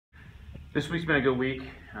This week's been a good week.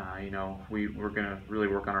 We're going to really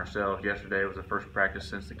work on ourselves. Yesterday was the first practice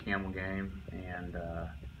since the Campbell game, and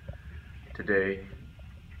today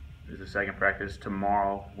is the second practice.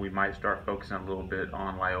 Tomorrow we might start focusing a little bit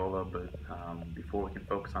on Loyola, but before we can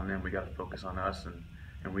focus on them, we got to focus on us,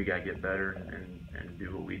 and we got to get better and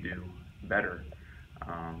do what we do better.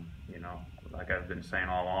 Like I've been saying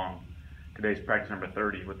all along, today's practice number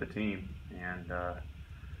 30 with the team, and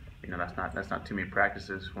that's not too many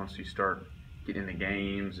practices once you start getting into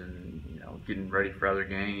games and getting ready for other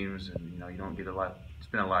games, and you don't get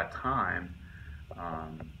spend a lot of time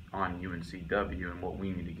on UNCW and what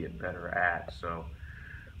we need to get better at. So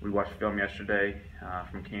we watched film yesterday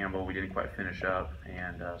from Campbell. We didn't quite finish up,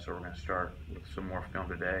 and so we're going to start with some more film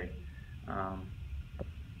today.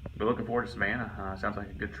 But looking forward to Savannah. Sounds like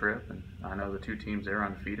a good trip, and I know the two teams there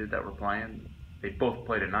undefeated that we're playing. They both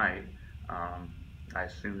play tonight. I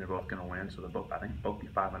assume they're both going to win, so I think both be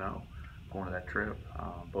 5-0 going to that trip.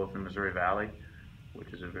 Both in Missouri Valley,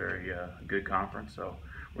 which is a very good conference. So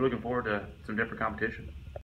we're looking forward to some different competition.